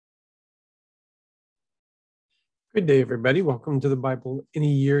Good day, everybody. Welcome to the Bible in a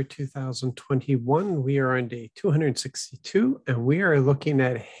Year 2021. We are on day 262, and we are looking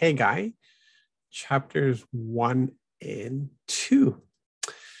at Haggai, chapters 1 and 2.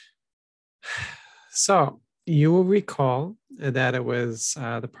 So you will recall that it was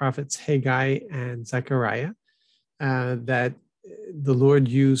the prophets Haggai and Zechariah that the Lord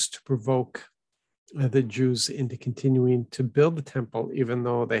used to provoke the Jews into continuing to build the temple, even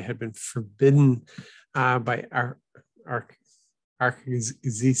though they had been forbidden by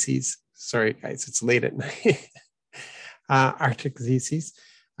Artaxerxes. Sorry, guys, it's late at night. Artaxerxes.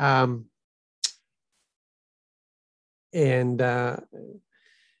 And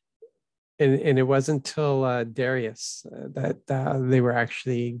it wasn't until Darius that they were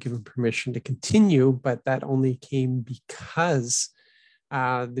actually given permission to continue, but that only came because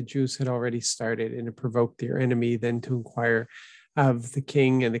the Jews had already started and it provoked their enemy then to inquire of the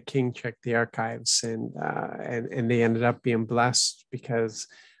king, and the king checked the archives, and they ended up being blessed because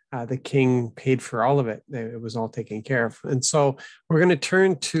the king paid for all of it. It was all taken care of. And so we're going to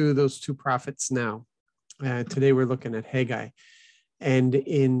turn to those two prophets now. Today we're looking at Haggai. And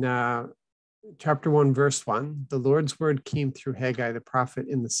in chapter 1, verse 1, the Lord's word came through Haggai the prophet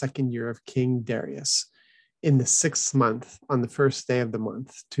in the second year of King Darius, in the 6th month, on the first day of the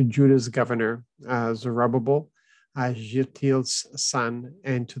month, to Judah's governor, Zerubbabel, Shealtiel's son,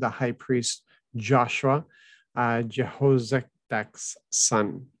 and to the high priest Joshua, Jehozadak's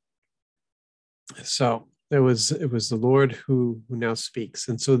son. So it was the Lord who now speaks,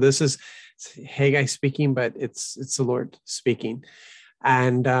 and so this is Haggai speaking, but it's the Lord speaking,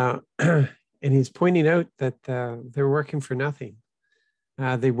 and and he's pointing out that they're working for nothing.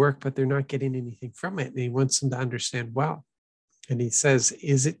 They work, but they're not getting anything from it, and he wants them to understand well. And he says,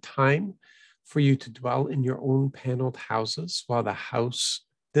 "Is it time for you to dwell in your own paneled houses while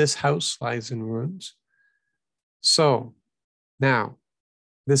this house lies in ruins?" So now,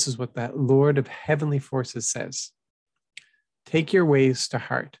 this is what that Lord of heavenly forces says. "Take your ways to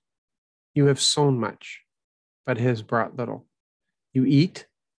heart. You have sown much, but it has brought little. You eat,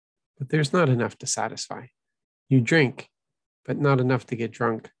 but there's not enough to satisfy. You drink, but not enough to get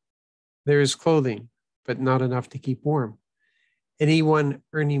drunk. There is clothing, but not enough to keep warm. Anyone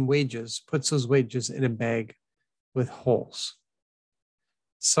earning wages puts those wages in a bag with holes."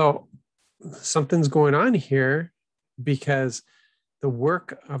 So something's going on here, because the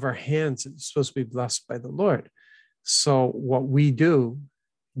work of our hands is supposed to be blessed by the Lord. So what we do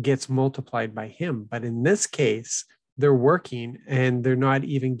gets multiplied by him. But in this case, they're working and they're not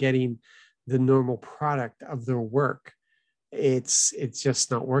even getting the normal product of their work. It's just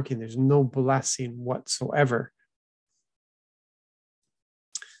not working. There's no blessing whatsoever.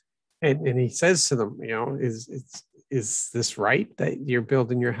 And he says to them, is this right that you're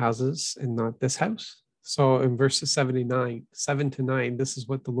building your houses and not this house? So in verses 7 to 9, this is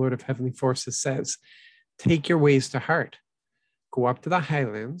what the Lord of heavenly forces says. "Take your ways to heart. Go up to the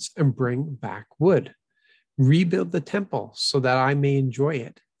highlands and bring back wood. Rebuild the temple so that I may enjoy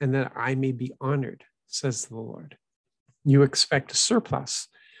it and that I may be honored, says the Lord. You expect a surplus,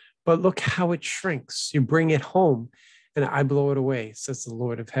 but look how it shrinks. You bring it home and I blow it away, says the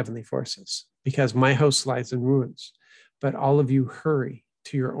Lord of heavenly forces, because my house lies in ruins, but all of you hurry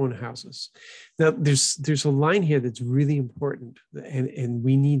to your own houses." Now, there's a line here that's really important, and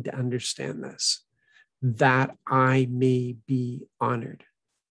we need to understand this: that I may be honored.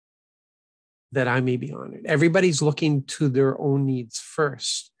 That I may be honored. Everybody's looking to their own needs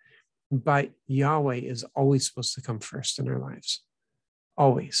first, but Yahweh is always supposed to come first in our lives.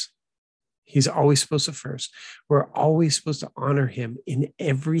 Always. He's always supposed to first. We're always supposed to honor him in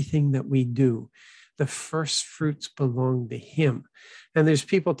everything that we do. The first fruits belong to him. And there's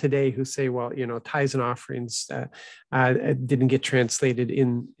people today who say, well, tithes and offerings didn't get translated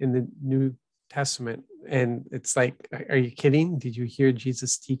in the New Testament. And it's like, are you kidding? Did you hear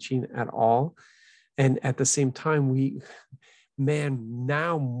Jesus teaching at all? And at the same time,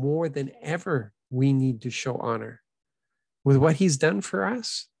 now more than ever, we need to show honor. With what he's done for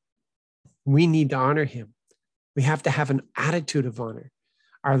us, we need to honor him. We have to have an attitude of honor.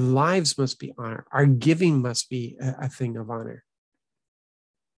 Our lives must be honor. Our giving must be a thing of honor.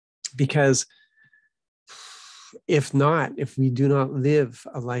 Because if we do not live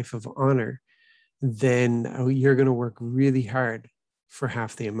a life of honor, then you're going to work really hard for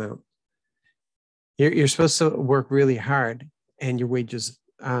half the amount. You're supposed to work really hard and your wages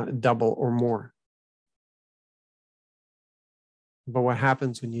double or more. But what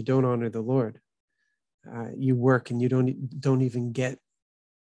happens when you don't honor the Lord? You work and you don't even get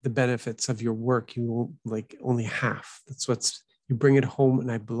the benefits of your work. You only half. You bring it home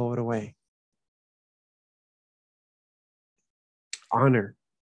and I blow it away. honor.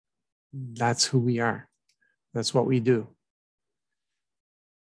 That's who we are. That's what we do.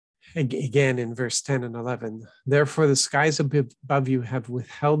 Again, in verse 10 and 11, therefore the skies above you have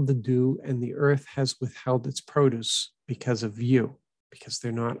withheld the dew, and the earth has withheld its produce because of you, because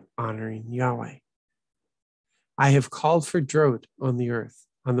they're not honoring Yahweh. I have called for drought on the earth,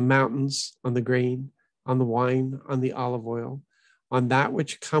 on the mountains, on the grain, on the wine, on the olive oil, on that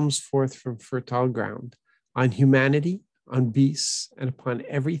which comes forth from fertile ground, on humanity, on beasts, and upon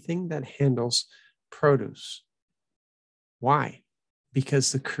everything that handles produce. Why?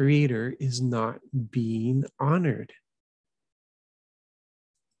 Because the Creator is not being honored.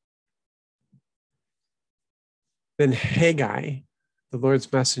 Then Haggai, the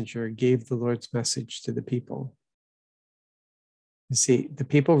Lord's messenger, gave the Lord's message to the people. You see, the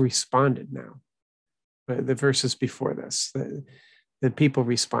people responded now. But the verses before this, the people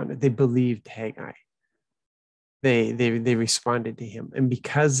responded. They believed Haggai. They responded to him. And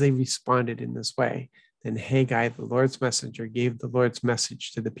because they responded in this way, then Haggai, the Lord's messenger, gave the Lord's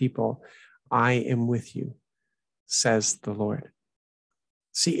message to the people. I am with you, says the Lord.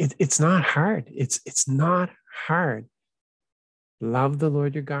 See, it's not hard. It's not hard. Love the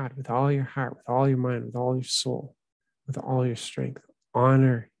Lord your God with all your heart, with all your mind, with all your soul, with all your strength.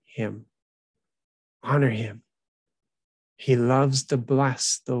 Honor him. Honor him. He loves to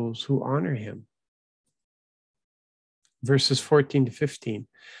bless those who honor him. Verses 14 to 15.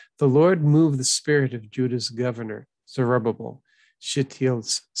 The Lord moved the spirit of Judah's governor, Zerubbabel,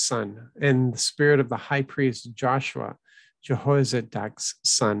 Shealtiel's son, and the spirit of the high priest Joshua, Jehoiadak's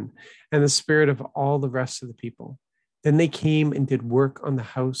son, and the spirit of all the rest of the people. Then they came and did work on the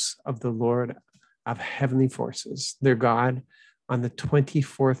house of the Lord of heavenly forces, their God, on the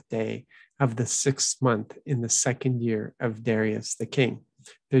 24th day of the 6th month in the 2nd year of Darius the king.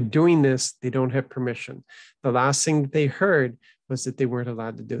 They're doing this. They don't have permission. The last thing that they heard was that they weren't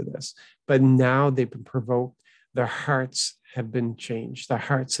allowed to do this. But now they've been provoked. Their hearts have been changed. Their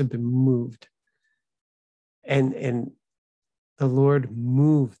hearts have been moved. And the Lord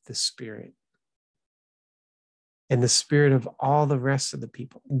moved the spirit. And the spirit of all the rest of the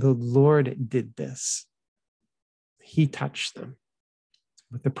people. The Lord did this. He touched them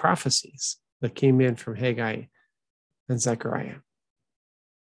with the prophecies that came in from Haggai and Zechariah.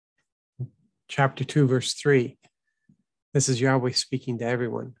 Chapter 2, verse 3. This is Yahweh speaking to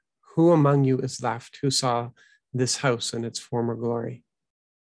everyone. Who among you is left who saw this house in its former glory?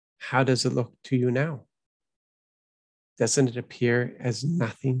 How does it look to you now? Doesn't it appear as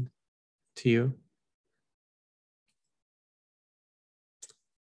nothing to you?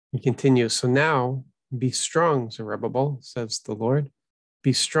 He continues, so now be strong, Zerubbabel, says the Lord.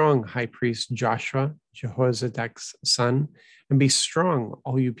 Be strong, high priest Joshua, Jehoiadak's son, and be strong,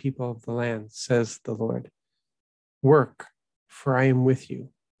 all you people of the land, says the Lord. Work, for I am with you,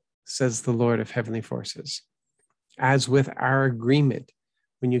 says the Lord of heavenly forces. As with our agreement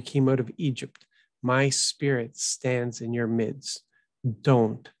when you came out of Egypt, my spirit stands in your midst.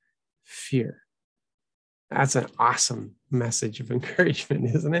 Don't fear. That's an awesome message of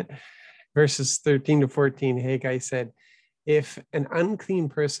encouragement, isn't it? Verses 13 to 14, Haggai said, if an unclean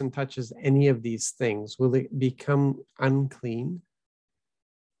person touches any of these things, will it become unclean?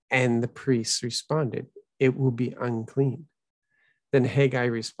 And the priests responded, it will be unclean. Then Haggai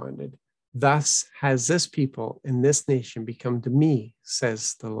responded, thus has this people and this nation become to me,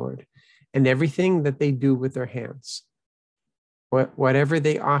 says the Lord, and everything that they do with their hands, whatever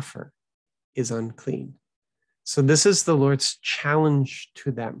they offer is unclean. So this is the Lord's challenge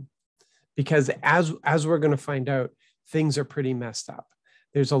to them, because as we're going to find out, things are pretty messed up.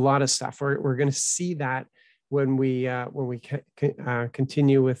 There's a lot of stuff. We're going to see that when we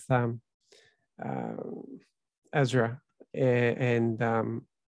continue with Ezra, and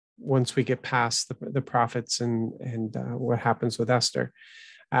once we get past the prophets and what happens with Esther,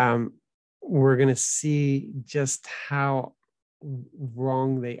 we're going to see just how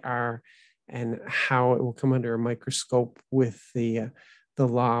wrong they are and how it will come under a microscope with the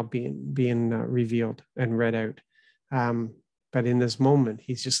law being revealed and read out. But in this moment,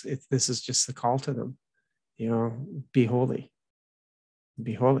 this is just the call to them, be holy,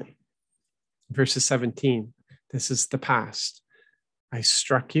 be holy. Verses 17, this is the past. I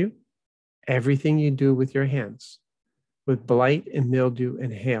struck you, everything you do with your hands, with blight and mildew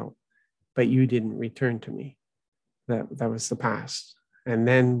and hail, but you didn't return to me. That was the past. And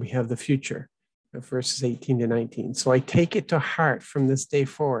then we have the future, verses 18 to 19. So I take it to heart from this day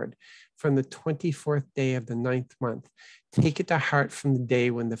forward, from the 24th day of the 9th month. Take it to heart from the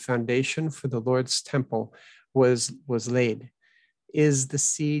day when the foundation for the Lord's temple was laid. Is the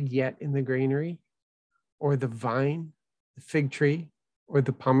seed yet in the granary, or the vine, the the fig tree or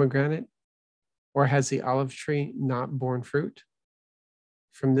the pomegranate? Or has the olive tree not borne fruit?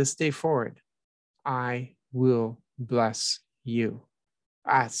 From this day forward, I will bless you.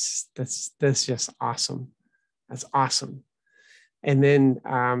 That's just awesome. That's awesome. And then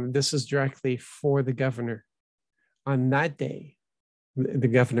this is directly for the governor. On that day, the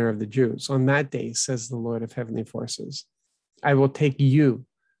governor of the Jews, on that day, says the Lord of heavenly forces, I will take you,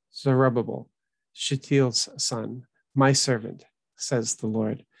 Zerubbabel, Shealtiel's son, my servant, says the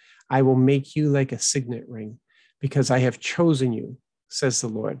Lord. I will make you like a signet ring, because I have chosen you, says the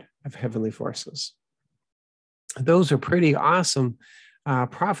Lord of heavenly forces. Those are pretty awesome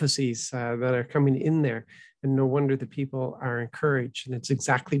prophecies that are coming in there. And no wonder the people are encouraged. And it's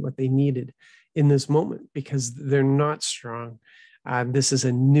exactly what they needed in this moment, because they're not strong. This is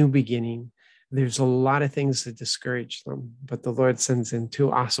a new beginning. There's a lot of things that discourage them, but the Lord sends in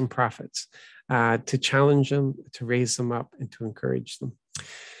two awesome prophets to challenge them, to raise them up, and to encourage them.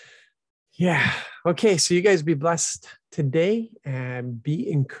 Yeah. Okay. So you guys be blessed today and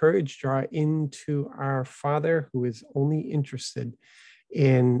be encouraged. Draw into our Father, who is only interested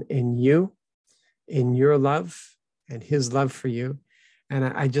in you, in your love and his love for you. And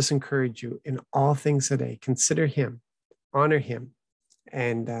I just encourage you in all things today, consider him, honor him,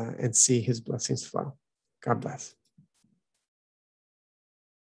 and see his blessings flow. God bless.